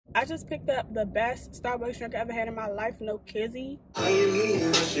I just picked up the best Starbucks drink I ever had in my life. No kizzy.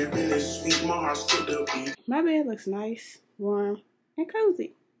 My bed looks nice, warm, and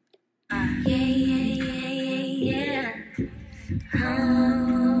cozy. Yeah.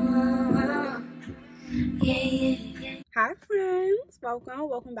 Hi friends,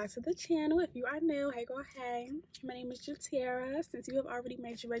 welcome back to the channel. If you are new, hey girl, hey, my name is Jaterra. Since you have already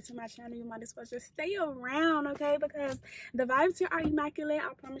made your way to my channel, you might as well just stay around, okay, because the vibes here are immaculate.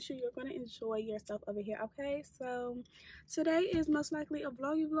 I promise you, you're going to enjoy yourself over here, okay? So today is most likely a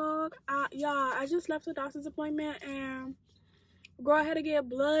vlog. Y'all, I just left the doctor's appointment and girl, I had to get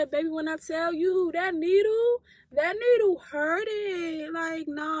blood. Baby, when I tell you that needle hurted. Like,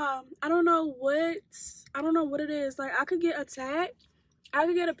 nah, I don't know what it is. Like, I could get attacked, I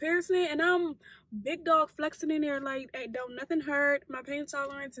could get a piercing, and I'm big dog flexing in there. Like, hey, don't nothing hurt. My pain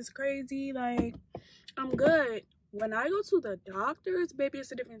tolerance is crazy. Like, I'm good. When I go to the doctors, baby,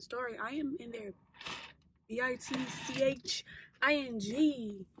 it's a different story. I am in there BITCHING.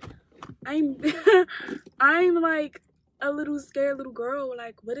 I'm like a little scared little girl.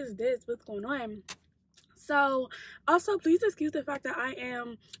 Like, what is this? What's going on? So also, please excuse the fact that I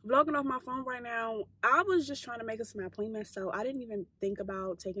am vlogging off my phone right now. I was just trying to make it to my appointment, so I didn't even think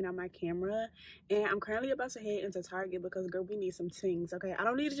about taking out my camera. And I'm currently about to head into Target because, girl, we need some things, okay? I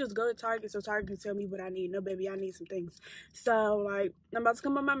don't need to just go to Target so Target can tell me what I need. No, baby, I need some things. So, like, I'm about to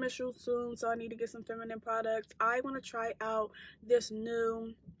come on my menstrual soon, so I need to get some feminine products. I want to try out this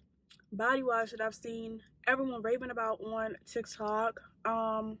new body wash that I've seen everyone raving about on TikTok.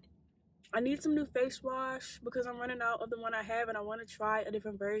 I need some new face wash because I'm running out of the one I have, and I want to try a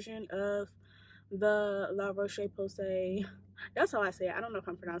different version of the La Roche-Posay. That's how I say it. I don't know if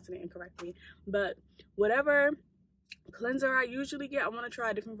I'm pronouncing it incorrectly, but whatever cleanser I usually get, I want to try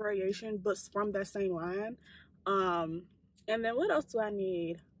a different variation, but from that same line. And then what else do I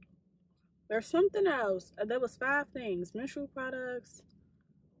need? There's something else. There was 5 things: menstrual products,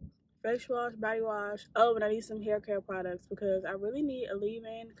 face wash, body wash. Oh, and I need some hair care products because I really need a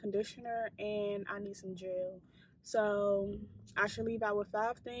leave-in conditioner and I need some gel. So I should leave out with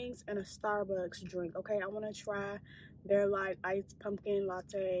 5 things and a Starbucks drink. Okay, I want to try their like iced pumpkin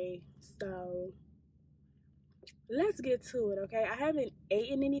latte. So let's get to it, okay? I haven't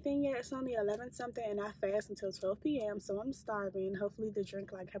eaten anything yet. It's only 11 something and I fast until 12 p.m. so I'm starving. Hopefully the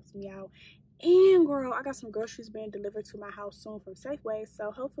drink like helps me out. And girl, I got some groceries being delivered to my house soon from Safeway, so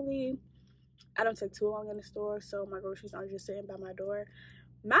hopefully I don't take too long in the store, so my groceries aren't just sitting by my door.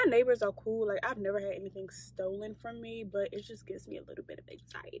 My neighbors are cool. Like, I've never had anything stolen from me, but it just gives me a little bit of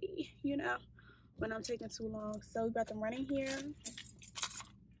anxiety, you know, when I'm taking too long. So we got them running here.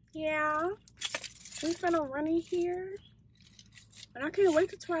 Yeah, we finna run in here, and I can't wait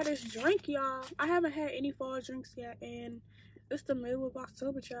to try this drink, y'all. I haven't had any fall drinks yet, and it's the middle of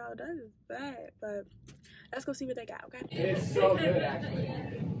October, child. That is bad, but let's go see what they got, okay? It's so good, actually.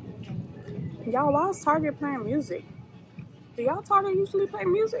 Y'all, why is Target playing music? Do y'all Target usually play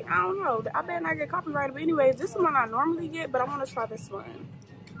music? I don't know. I better not get copyrighted. But anyways, this is one I normally get, but I want to try this one.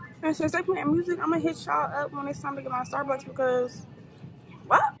 And since they playing music, I'm going to hit y'all up when it's time to get my Starbucks because...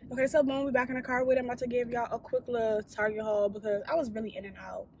 What? Okay, so boom, we back in the car with it. I'm about to give y'all a quick little Target haul because I was really in and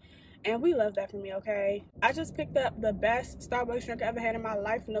out. And we love that for me, okay? I just picked up the best Starbucks drink I ever had in my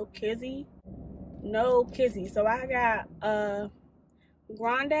life. No kizzy. No kizzy. So I got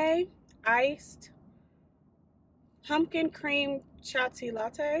grande iced pumpkin cream chai tea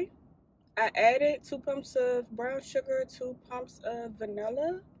latte. I added 2 pumps of brown sugar, 2 pumps of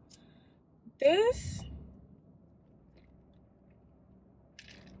vanilla. This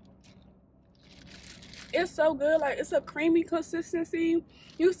it's so good. Like, it's a creamy consistency.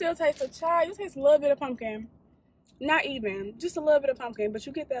 You still taste the chai. You taste a little bit of pumpkin. Not even. Just a little bit of pumpkin. But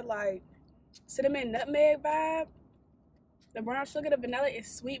you get that, like, cinnamon nutmeg vibe. The brown sugar, the vanilla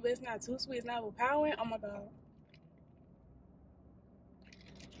is sweet, but it's not too sweet. It's not overpowering. Oh, my God.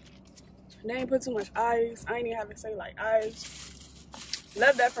 They ain't put too much ice. I ain't even have to say, like, ice.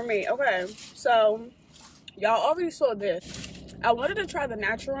 Love that for me. Okay. So, y'all already saw this. I wanted to try the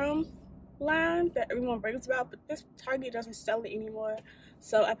Natural line that everyone raves about, but this Target doesn't sell it anymore,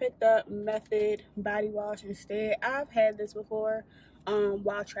 so I picked up Method body wash instead. I've had this before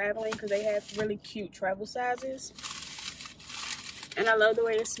while traveling because they have really cute travel sizes, and I love the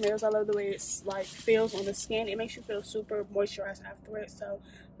way it smells. I love the way it's like feels on the skin. It makes you feel super moisturized afterwards, so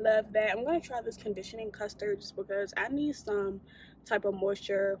love that. I'm gonna try this conditioning custard just because I need some type of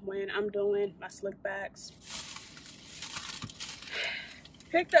moisture when I'm doing my slick backs.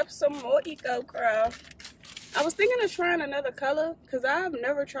 Picked up some more Eco Craft. I was thinking of trying another color because I've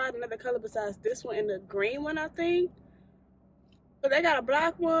never tried another color besides this one and the green one, I think. But they got a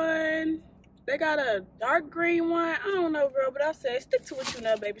black one. They got a dark green one. I don't know, girl, but I said stick to what you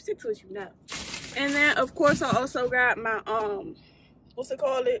know, baby. Stick to what you know. And then, of course, I also got my, what's it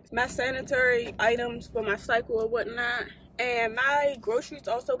called? My sanitary items for my cycle or whatnot. And my groceries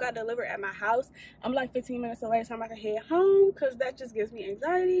also got delivered at my house. I'm like 15 minutes away, so I'm about to head home because that just gives me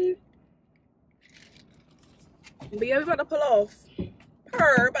anxiety. But yeah, we about to pull off.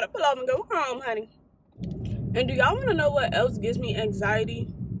 About to pull off and go home, honey. And do y'all want to know what else gives me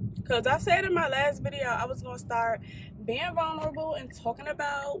anxiety? Because I said in my last video, I was going to start being vulnerable and talking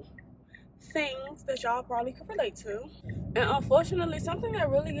about things that y'all probably could relate to. And unfortunately, something that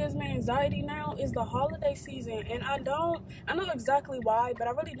really gives me anxiety now is the holiday season. And I know exactly why, but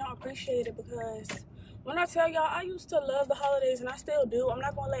I really don't appreciate it because when I tell y'all, I used to love the holidays and I still do. I'm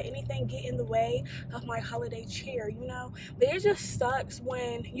not going to let anything get in the way of my holiday cheer, you know? But it just sucks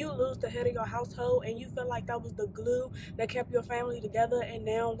when you lose the head of your household and you feel like that was the glue that kept your family together, and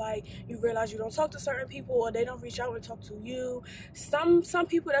now like you realize you don't talk to certain people or they don't reach out and talk to you. Some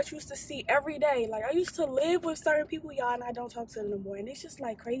people that you used to see every day, like I used to live with certain people, y'all, and I don't talk to them no more. And it's just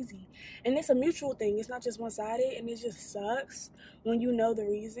like crazy. And it's a mutual thing. It's not just one-sided, and it just sucks when you know the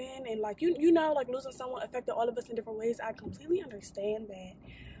reason. And like you know, like losing someone affected all of us in different ways. I completely understand that.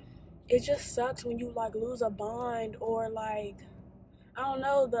 It just sucks when you like lose a bond, or like I don't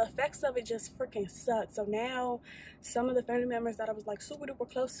know, the effects of it just freaking suck. So now some of the family members that I was like super duper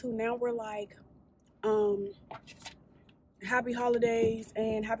close to, now we're like happy holidays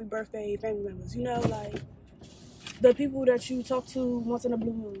and happy birthday family members, you know, like the people that you talk to once in a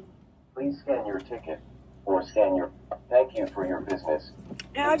blue moon. Please scan your ticket or scan your thank you for your business.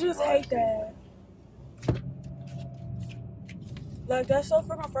 And I just hate that. Like, that's so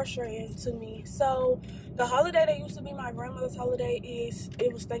freaking frustrating to me. So the holiday that used to be my grandmother's holiday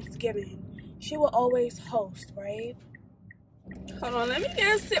it was Thanksgiving. She would always host, right? Hold on, let me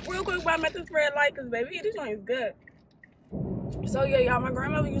get a sip real quick while I'm at this red light, because baby, this one is good. So yeah, y'all, my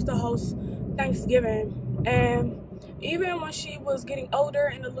grandmother used to host Thanksgiving, and even when she was getting older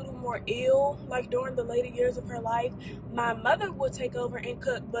and a little more ill, like during the later years of her life, my mother would take over and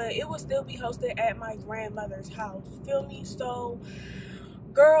cook, but it would still be hosted at my grandmother's house. Feel me? So,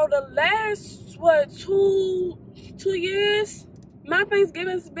 girl, the last, what, two years, my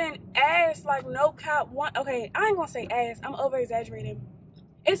Thanksgiving's been ass, like no cap. Okay, I ain't gonna say ass. I'm over exaggerating.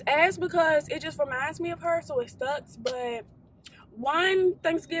 It's ass because it just reminds me of her, so it sucks, but one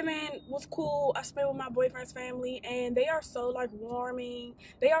Thanksgiving was cool. I spent with my boyfriend's family, and they are so like warming.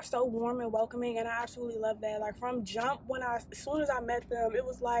 They are so warm and welcoming, and I absolutely love that. Like from jump, as soon as I met them, it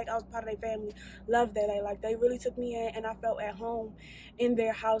was like I was part of their family. Love that. Like they really took me in, and I felt at home in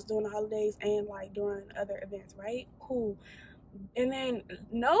their house during the holidays and like during other events. Right? Cool. And then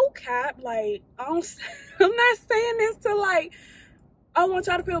no cap, like I'm not saying this to like I want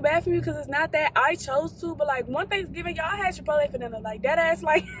y'all to feel bad for me, because it's not that I chose to, but like one Thanksgiving, y'all had Chipotle for dinner, like that ass,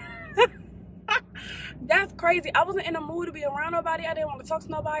 like that's crazy. I wasn't in the mood to be around nobody. I didn't want to talk to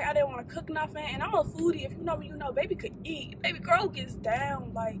nobody. I didn't want to cook nothing, and I'm a foodie. If you know me, you know baby could eat. Baby girl gets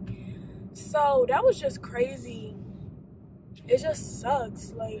down, like, so that was just crazy. It just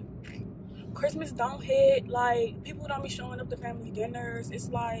sucks. Like Christmas don't hit, like people don't be showing up to family dinners. It's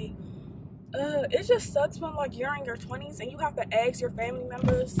like it just sucks when like you're in your 20s and you have to ask your family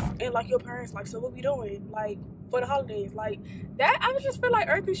members and like your parents, like, so what we doing like for the holidays, like that. I just feel like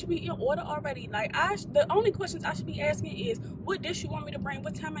everything should be in order already. Like the only questions I should be asking is what dish you want me to bring,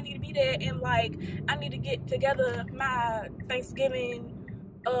 what time I need to be there, and like I need to get together my Thanksgiving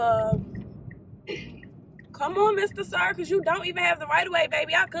come on, Mr. Sir, because you don't even have the right of way,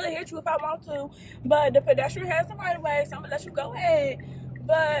 baby. I could hit you if I want to, but the pedestrian has the right of way, so I'm gonna let you go ahead,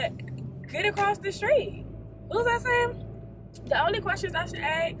 but get across the street. What was I saying? The only questions I should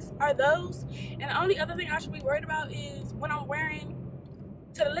ask are those, and the only other thing I should be worried about is when I'm wearing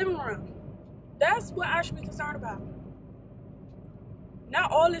to the living room. That's what I should be concerned about.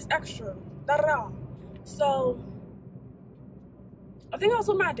 Not all this extra. Da-da-da. So I think I was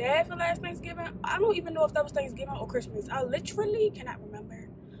with my dad for last Thanksgiving. I don't even know if that was Thanksgiving or Christmas. I literally cannot remember.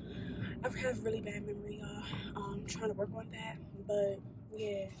 I have really bad memory, y'all. I'm trying to work on that, but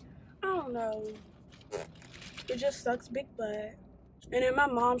yeah. I don't know. It just sucks big butt. And then my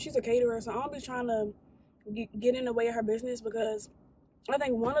mom, she's a caterer, so I don't be trying to get in the way of her business, because I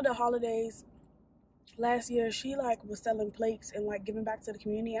think one of the holidays last year, she like was selling plates and like giving back to the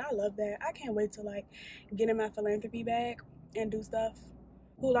community. And I love that. I can't wait to like get in my philanthropy bag and do stuff.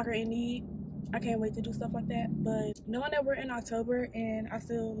 Who like are in need. I can't wait to do stuff like that. But knowing that we're in October and I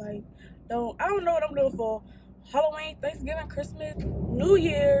still like I don't know what I'm doing for Halloween, Thanksgiving, Christmas, New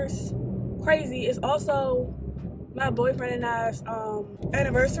Year's, crazy. It's also my boyfriend and I's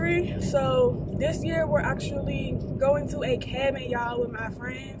anniversary. So this year we're actually going to a cabin, y'all, with my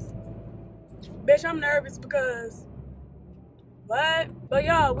friends. Bitch, I'm nervous because what? But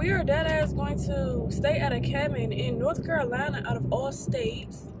y'all, we are dead ass going to stay at a cabin in North Carolina out of all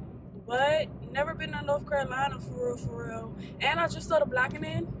states. What? Never been to North Carolina for real. And I just saw The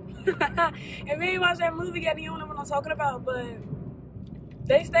Blackening. If you ain't watched that movie yet, you don't know what I'm talking about, but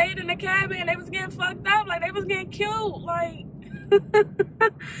they stayed in the cabin and they was getting fucked up, like they was getting killed, like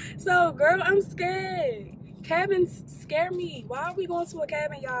so girl, I'm scared. Cabins scare me. Why are we going to a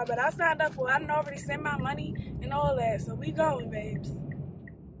cabin, y'all? But I signed up for it. I done already sent my money and all that, so we going, babes.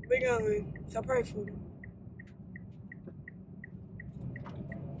 We going. So pray for me.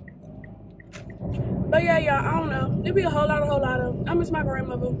 But yeah, y'all, I don't know. It be a whole lot of. I miss my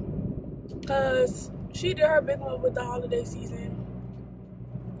grandmother because she did her big one with the holiday season.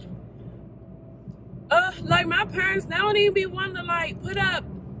 Like my parents, they don't even be wanting to like put up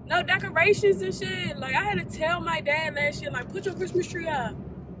no decorations and shit. Like I had to tell my dad last year, like, put your Christmas tree up.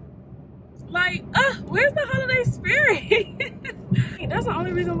 Like, where's the holiday spirit? That's the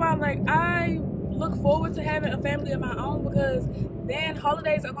only reason why, like, I look forward to having a family of my own, because then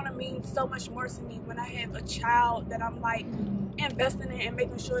holidays are gonna mean so much more to me when I have a child that I'm like investing in and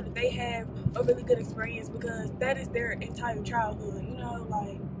making sure that they have a really good experience, because that is their entire childhood, you know,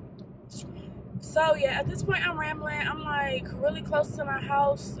 like. So yeah, at this point I'm rambling. I'm like really close to my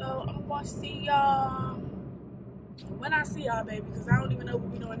house, so I'm gonna see y'all when I see y'all, baby, because I don't even know what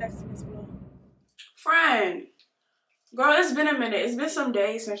we're doing next in this vlog. Friend, girl, it's been a minute. It's been some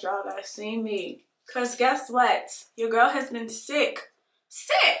days since y'all last seen me, because guess what? Your girl has been sick.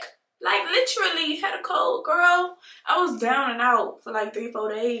 Like literally had a cold, girl. I was down and out for like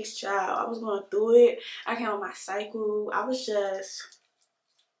 3-4 days, child. I was going through it. I came on my cycle. I was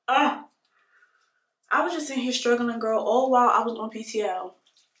just in here struggling, girl, all while I was on PTO.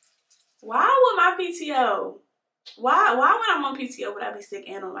 Why would my PTO? Why when I'm on PTO would I be sick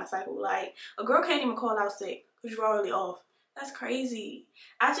and on my cycle? Like, a girl can't even call out sick because you're already off. That's crazy.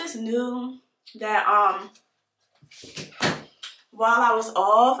 I just knew that while I was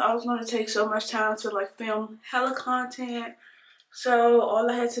off, I was going to take so much time to like film hella content. So all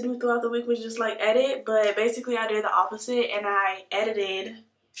I had to do throughout the week was just like edit. But basically I did the opposite, and I edited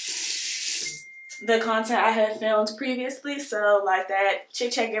the content I had filmed previously. So like that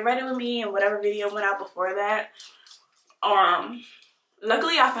Chick Chat Get Ready With Me and whatever video went out before that.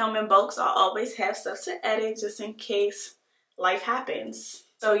 Luckily I film in bulk, so I always have stuff to edit just in case life happens.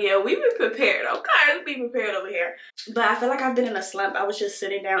 So yeah, we be prepared, okay? We be prepared over here. But I feel like I've been in a slump. I was just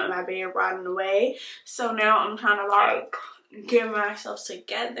sitting down in my bed rotting away. So now I'm trying to like get myself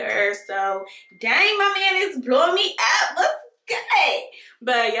together. So dang, my man is blowing me up. What's good?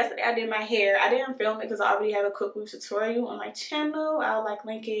 But yesterday I did my hair. I didn't film it because I already have a cookbook tutorial on my channel. I'll like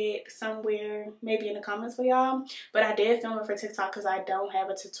link it somewhere, maybe in the comments for y'all. But I did film it for TikTok because I don't have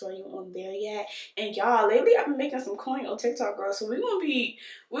a tutorial on there yet. And y'all, lately I've been making some coin on TikTok, girl. So we're gonna be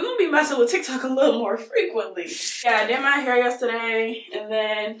messing with TikTok a little more frequently. Yeah, I did my hair yesterday, and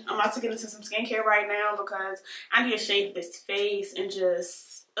then I'm about to get into some skincare right now because I need to shave this face and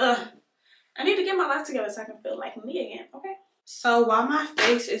just I need to get my life together so I can feel like me again, okay? So while my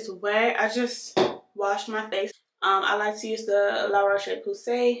face is wet, I just washed my face. I like to use the La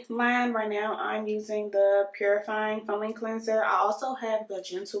Roche-Posay line. Right now I'm using the Purifying Foaming Cleanser. I also have the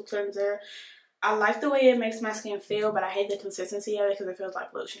Gentle Cleanser. I like the way it makes my skin feel, but I hate the consistency of it because it feels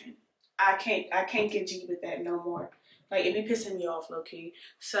like lotion. I can't get G with that no more. Like, it be pissing me off low-key.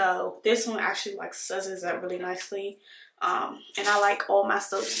 So this one actually like suzzes up really nicely. And I like all my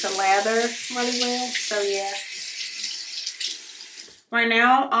soaps to lather really well. So yeah. Right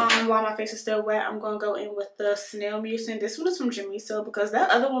now, while my face is still wet, I'm gonna go in with the Snail Mucin. This one is from Jamiso because that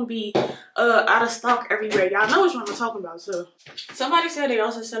other one be out of stock everywhere. Y'all know which one I'm talking about too. Somebody said they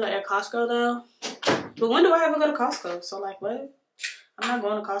also sell it at Costco though. But when do I ever go to Costco? So like what? I'm not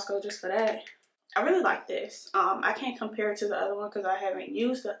going to Costco just for that. I really like this. I can't compare it to the other one because I haven't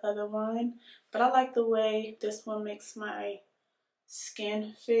used the other one. But I like the way this one makes my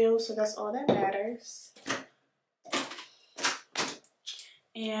skin feel. So that's all that matters.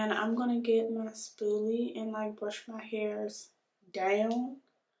 And I'm gonna get my spoolie and like brush my hairs down,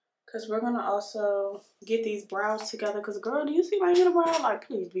 because we're gonna also get these brows together. Because girl, do you see my unibrow? Like,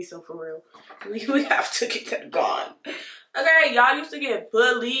 please be so for real. We have to get that gone. Okay, y'all used to get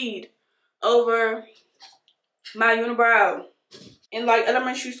bullied over my unibrow in like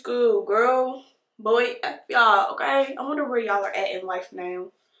elementary school. Girl, boy, F y'all, okay? I wonder where y'all are at in life now.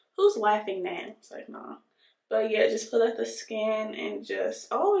 Who's laughing now? It's like, nah. But yeah, just pull out the skin and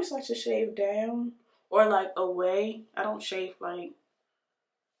just, I always like to shave down or like away. I don't shave like,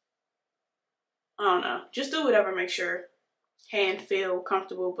 I don't know. Just do whatever makes your hand feel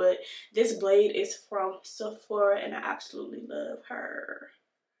comfortable. But this blade is from Sephora and I absolutely love her.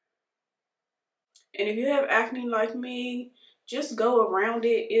 And if you have acne like me, just go around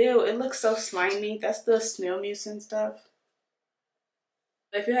it. Ew, it looks so slimy. That's the snail mucin stuff.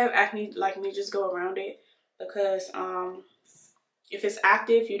 If you have acne like me, just go around it, because if it's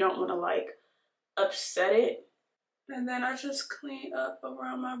active, you don't want to like upset it. And then I just clean up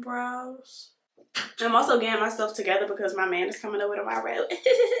around my brows. I'm also getting myself together because my man is coming over tomorrow.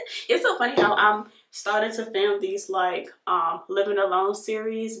 It's so funny how I'm starting to film these like living alone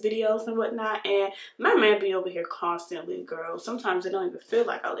series videos and whatnot, and my man be over here constantly, girl. Sometimes it don't even feel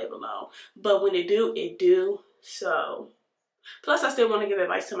like I live alone, but when it do, it do. So plus I still want to give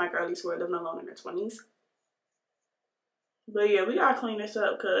advice to my girlies who are living alone in their 20s. But yeah, we gotta clean this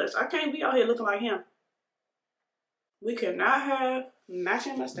up because I can't be out here looking like him. We cannot have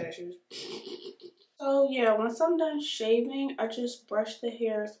matching mustaches. So yeah, once I'm done shaving, I just brush the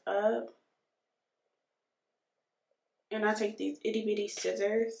hairs up. And I take these itty bitty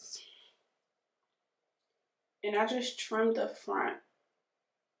scissors. And I just trim the front.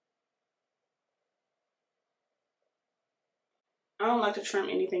 I don't like to trim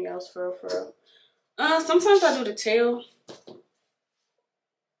anything else for real. Sometimes I do the tail.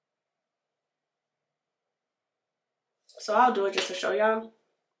 So I'll do it just to show y'all.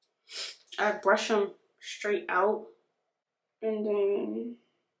 I brush them straight out. And then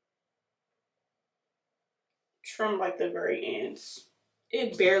trim like the very ends.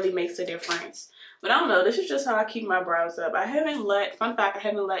 It barely makes a difference. But I don't know, this is just how I keep my brows up. Fun fact, I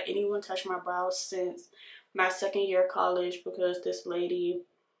haven't let anyone touch my brows since my second year of college, because this lady,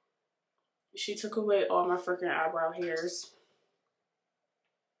 she took away all my freaking eyebrow hairs.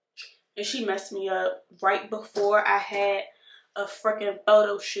 And she messed me up right before I had a freaking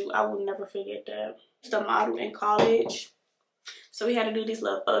photo shoot. I will never forget that. The model in college. So we had to do these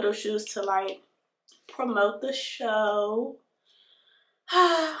little photo shoots to like promote the show.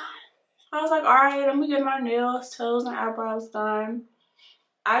 I was like, all right, let me get my nails, toes, and eyebrows done.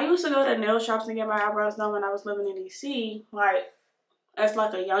 I used to go to nail shops and get my eyebrows done when I was living in DC, like as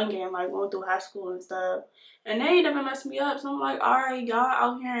like a youngin, like going through high school and stuff. And they ain't never messed me up. So I'm like, all right, y'all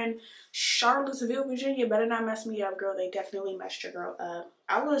out here in Charlottesville, Virginia, better not mess me up, girl. They definitely messed your girl up.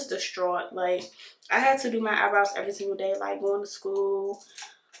 I was distraught. Like, I had to do my eyebrows every single day, like going to school,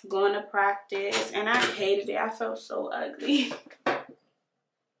 going to practice, and I hated it. I felt so ugly.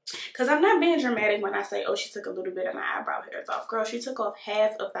 Because I'm not being dramatic when I say, oh, she took a little bit of my eyebrow hairs off. Girl, she took off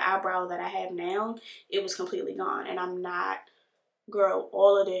half of the eyebrow that I have now. It was completely gone. And I'm not, girl,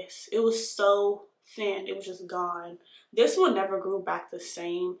 all of this. It was so thin. It was just gone. This one never grew back the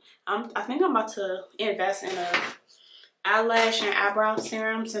same. I think I'm about to invest in a eyelash and eyebrow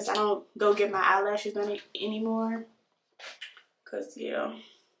serum since I don't go get my eyelashes done anymore. Because, yeah.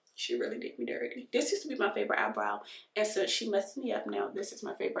 She really did me dirty. This used to be my favorite eyebrow. And since she messed me up now, this is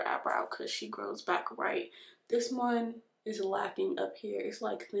my favorite eyebrow because she grows back right. This one is lacking up here. It's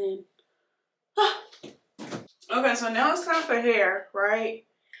like thin. Okay, so now it's time for hair, right?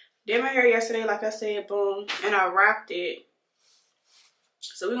 Did my hair yesterday, like I said, boom. And I wrapped it.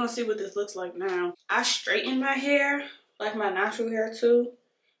 So we're going to see what this looks like now. I straightened my hair, like my natural hair too.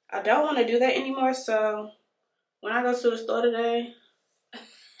 I don't want to do that anymore. So when I go to the store today,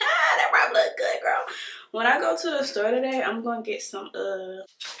 that probably look good, girl. When I go to the store today, I'm gonna get some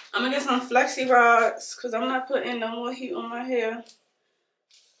flexi rods because I'm not putting no more heat on my hair.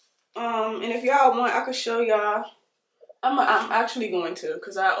 And if y'all want, I could show y'all. I'm actually going to,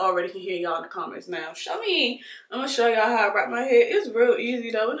 because I already can hear y'all in the comments now. Show me. I'm gonna show y'all how I wrap my hair. It's real easy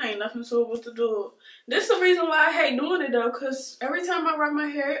though. It ain't nothing to it but to do. This is the reason why I hate doing it though, because every time I wrap my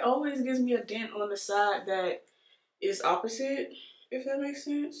hair, it always gives me a dent on the side that is opposite, if that makes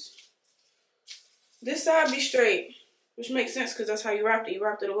sense. This side be straight, which makes sense because that's how you wrapped it. You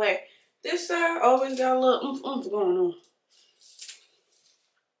wrapped it away. This side always got a little oomph going on.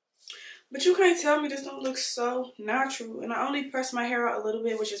 But you can't tell me this don't look so natural. And I only pressed my hair out a little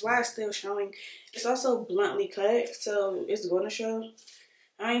bit, which is why it's still showing. It's also bluntly cut, so it's going to show.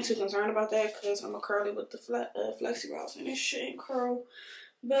 I ain't too concerned about that because I'm a curly with the flexi rods and this shit ain't curl.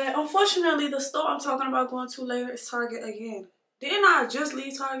 But unfortunately, the store I'm talking about going to later is Target again. Didn't I just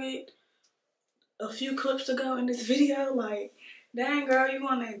leave Target a few clips ago in this video? Like, dang girl, you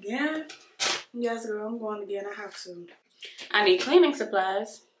going again? Yes girl, I'm going again. I have to. I need cleaning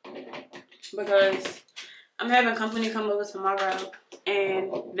supplies because I'm having company come over tomorrow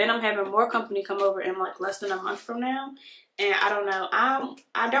and then I'm having more company come over in like less than a month from now. And I don't know,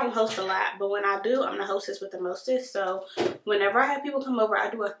 I don't host a lot, but when I do, I'm the hostess with the mostest. So whenever I have people come over, I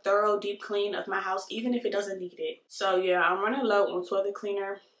do a thorough deep clean of my house, even if it doesn't need it. So yeah, I'm running low on toilet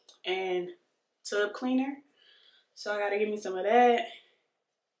cleaner and tub cleaner, so I gotta give me some of that.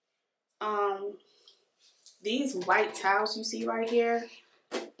 These white towels you see right here,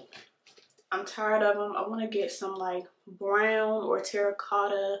 I'm tired of them. I want to get some like brown or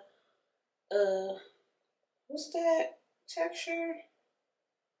terracotta, what's that texture?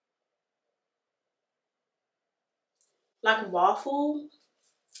 Like waffle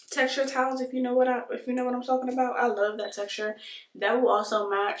texture towels, if you know what I'm talking about. I love that texture. That will also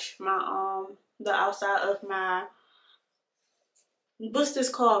match my the outside of my, what's this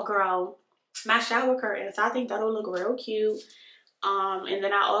called, girl? My shower curtains. I think that'll look real cute. And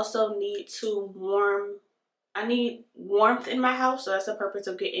then I also need I need warmth in my house, so that's the purpose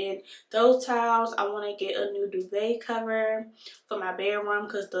of getting those towels. I want to get a new duvet cover for my bedroom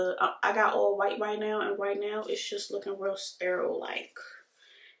because I got all white right now, and right now it's just looking real sterile. Like,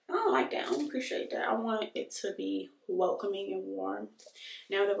 I don't like that. I don't appreciate that. I want it to be welcoming and warm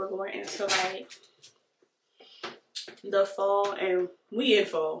now that we're going into like the fall, and we in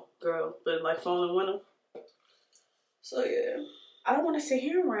fall, girl, but like fall and winter. So yeah, I don't want to sit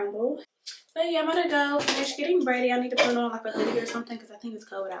here and ramble. But yeah, I'm gonna go finish getting ready. I need to put on like a hoodie or something because I think it's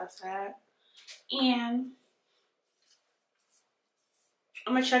cold outside. And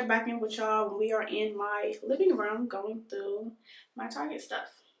I'm gonna check back in with y'all when we are in my living room going through my Target stuff.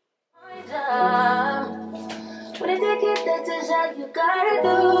 What is it that you gotta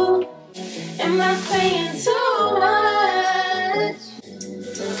do? Am I saying too much?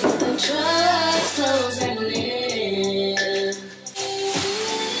 Look at the trust close and live.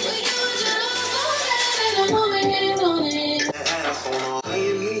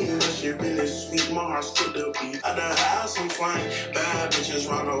 I done had some fun. Bad bitches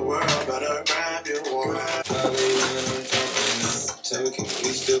round the world, better grab your one. Tell me, can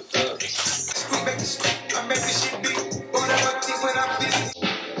we still fuck? I make this shit big. Whatever teeth when I'm busy.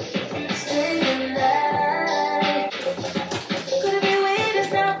 Stay alive. Could it be we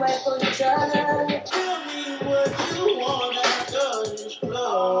just not right for each other? Tell me what you want after this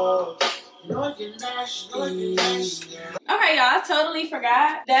love. Know you're nasty. Okay, y'all, I totally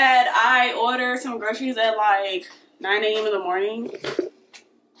forgot that I ordered some groceries at like 9 a.m. in the morning.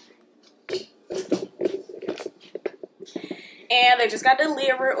 And they just got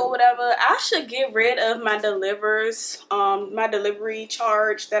delivered or whatever. I should get rid of my my delivery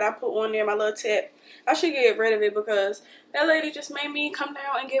charge that I put on there, my little tip. I should get rid of it because that lady just made me come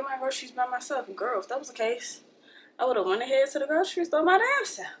down and get my groceries by myself. Girl, if that was the case, I would have went ahead to the grocery store my damn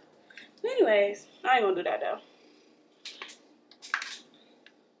self. Anyways, I ain't gonna do that though.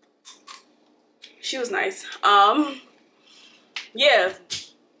 She was nice. Yeah.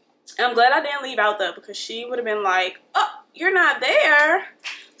 I'm glad I didn't leave out though, because she would have been like, oh, you're not there.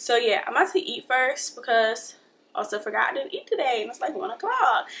 So yeah, I'm about to eat first because I also forgot I didn't eat today. And it's like 1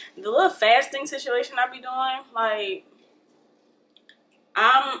 o'clock. The little fasting situation I be doing, like,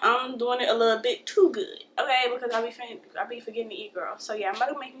 I'm doing it a little bit too good, okay? Because I be forgetting to eat, girl. So yeah, I'm about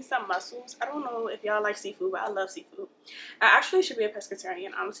to make me some mussels. I don't know if y'all like seafood, but I love seafood. I actually should be a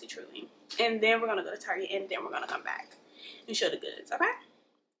pescatarian, honestly, truly. And then we're gonna go to Target, and then we're gonna come back and show the goods, okay?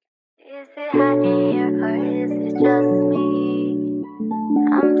 Is it hot in here or is it just me?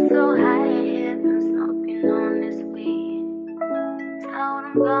 I'm so high in here from smoking on this weed. Told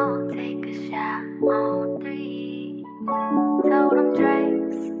I'm gonna take a shot on 3. Told them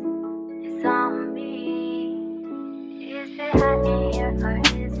drinks, it's on me. Is it hot in here or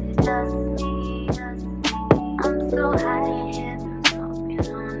is it just me? I'm so high in here from smoking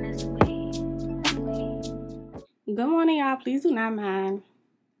on this weed. Good morning, y'all. Please do not mind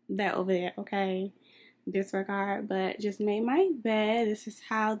that over there, okay? Disregard, but just made my bed. This is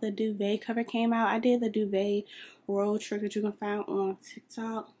how the duvet cover came out. I did the duvet roll trick that you can find on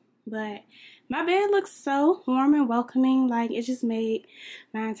TikTok, but my bed looks so warm and welcoming. Like, it just made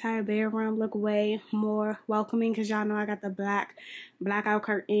my entire bedroom look way more welcoming because y'all know I got the blackout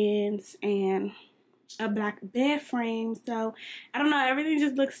curtains and a black bed frame. So I don't know, everything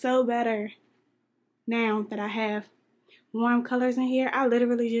just looks so better now that I have warm colors in here. I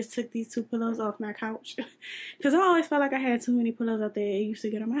literally just took these 2 pillows off my couch because I always felt like I had too many pillows out there. It used to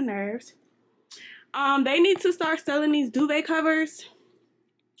get on my nerves. They need to start selling these duvet covers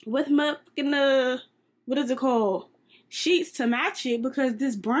with the, what is it called, sheets to match it, because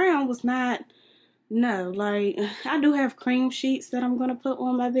this brown was not, no, like, I do have cream sheets that I'm gonna put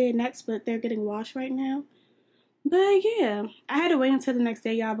on my bed next, but they're getting washed right now. But yeah, I had to wait until the next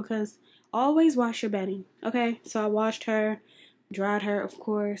day, y'all, because always wash your bedding, okay? So I washed her, dried her, of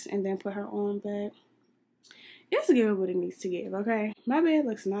course, and then put her on. But it's giving what it needs to give, okay? My bed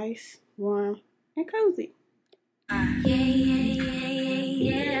looks nice, warm, and cozy. Yeah, yeah,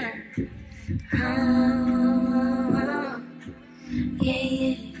 yeah, yeah. Oh, yeah,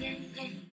 yeah.